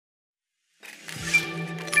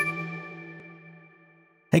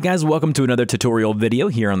Hey guys, welcome to another tutorial video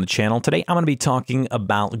here on the channel. Today I'm going to be talking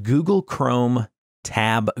about Google Chrome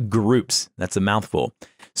tab groups. That's a mouthful.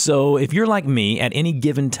 So if you're like me, at any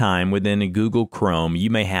given time within Google Chrome, you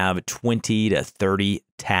may have 20 to 30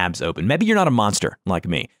 tabs open. Maybe you're not a monster like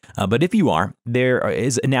me, but if you are, there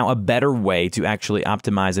is now a better way to actually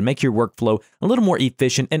optimize and make your workflow a little more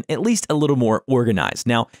efficient and at least a little more organized.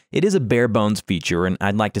 Now, it is a bare bones feature, and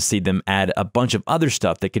I'd like to see them add a bunch of other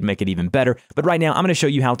stuff that could make it even better. But right now, I'm going to show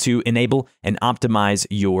you how to enable and optimize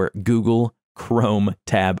your Google Chrome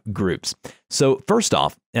tab groups. So first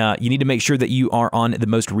off, you need to make sure that you are on the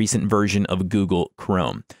most recent version of Google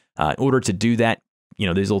Chrome. In order to do that,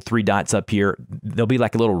 these little three dots up here, there'll be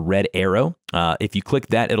like a little red arrow. If you click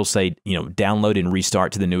that, it'll say, download and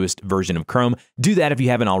restart to the newest version of Chrome. Do that if you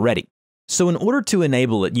haven't already. So in order to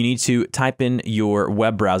enable it, you need to type in your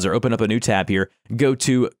web browser, open up a new tab here, go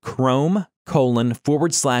to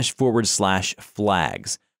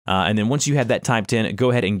Chrome://flags. And then once you have that typed in,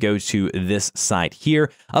 go ahead and go to this site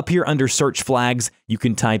here. Up here under search flags, you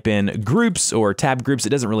can type in groups or tab groups. It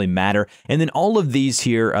doesn't really matter. And then all of these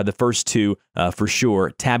here, the first two for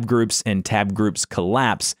sure, tab groups and tab groups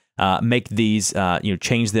collapse, make these,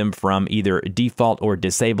 change them from either default or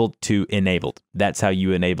disabled to enabled. That's how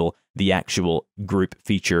you enable the actual group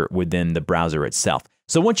feature within the browser itself.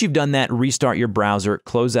 So once you've done that, restart your browser,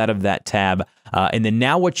 close out of that tab, and then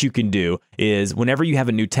now what you can do is whenever you have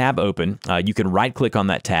a new tab open, you can right-click on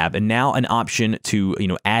that tab, and now an option to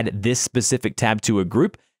add this specific tab to a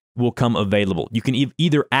group will come available. You can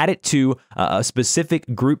either add it to a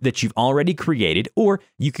specific group that you've already created, or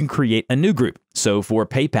you can create a new group. So for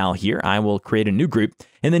PayPal here, I will create a new group,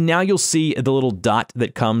 and then now you'll see the little dot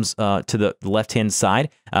that comes to the left-hand side.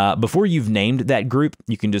 Before you've named that group,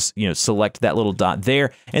 you can just select that little dot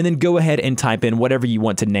there, and then go ahead and type in whatever you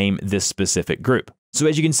want to name this specific group. So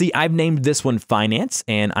as you can see, I've named this one Finance,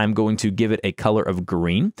 and I'm going to give it a color of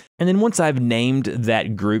green. And then once I've named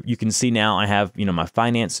that group, you can see now I have, my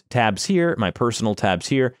Finance tabs here, my Personal tabs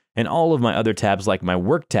here, and all of my other tabs like my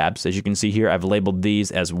Work tabs. As you can see here, I've labeled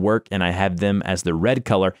these as Work, and I have them as the red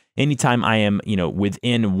color. Anytime I am,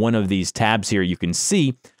 within one of these tabs here, you can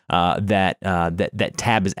see that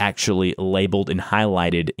tab is actually labeled and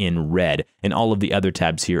highlighted in red, and all of the other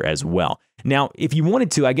tabs here as well. Now, if you wanted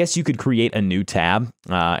to, I guess you could create a new tab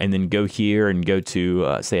and then go here and go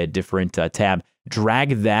to, say, a different tab,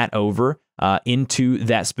 drag that over into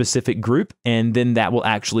that specific group, and then that will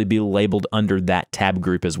actually be labeled under that tab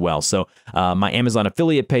group as well. So my Amazon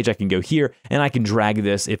affiliate page, I can go here, and I can drag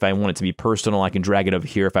this if I want it to be personal. I can drag it over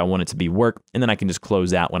here if I want it to be work, and then I can just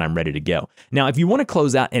close out when I'm ready to go. Now, if you want to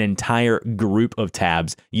close out an entire group of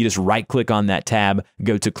tabs, you just right-click on that tab,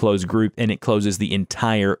 go to Close Group, and it closes the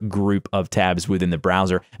entire group of tabs within the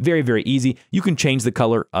browser. Very, very easy. You can change the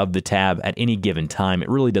color of the tab at any given time. It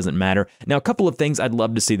really doesn't matter. Now, a couple of things I'd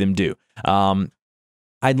love to see them do.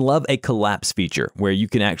 I'd love a collapse feature where you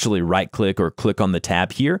can actually right-click or click on the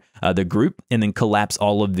tab here, the group, and then collapse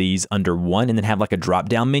all of these under one, and then have like a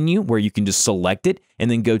drop-down menu where you can just select it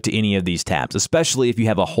and then go to any of these tabs. Especially if you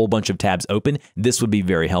have a whole bunch of tabs open, this would be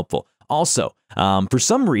very helpful. Also, for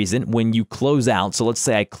some reason, when you close out, so let's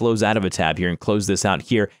say I close out of a tab here and close this out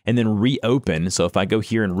here and then reopen. So if I go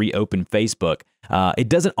here and reopen Facebook, it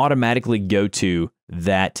doesn't automatically go to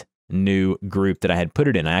that new group that I had put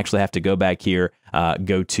it in. I actually have to go back here,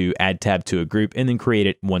 go to add tab to a group, and then create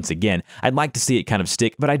it once again. I'd like to see it kind of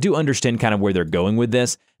stick, but I do understand kind of where they're going with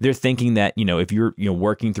this. They're thinking that, if you're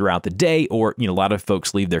working throughout the day, or a lot of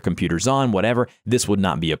folks leave their computers on, whatever, this would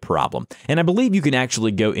not be a problem. And I believe you can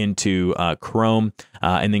actually go into Chrome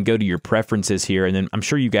and then go to your preferences here, and then I'm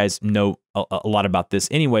sure you guys know a lot about this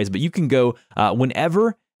anyways, but you can go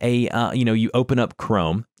whenever you open up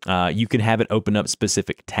Chrome, you can have it open up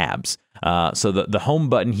specific tabs. So the home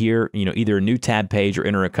button here, either a new tab page or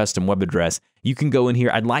enter a custom web address, you can go in here.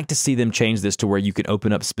 I'd like to see them change this to where you can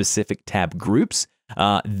open up specific tab groups.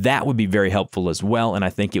 That would be very helpful as well, and I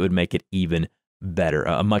think it would make it even better,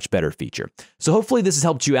 a much better feature. So hopefully this has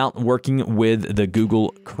helped you out working with the Google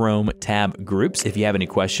Chrome tab groups. If you have any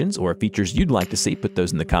questions or features you'd like to see, put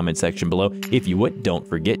those in the comment section below. If you would, don't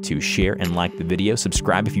forget to share and like the video.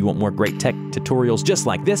 Subscribe if you want more great tech tutorials just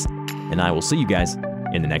like this, and I will see you guys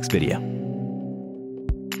in the next video.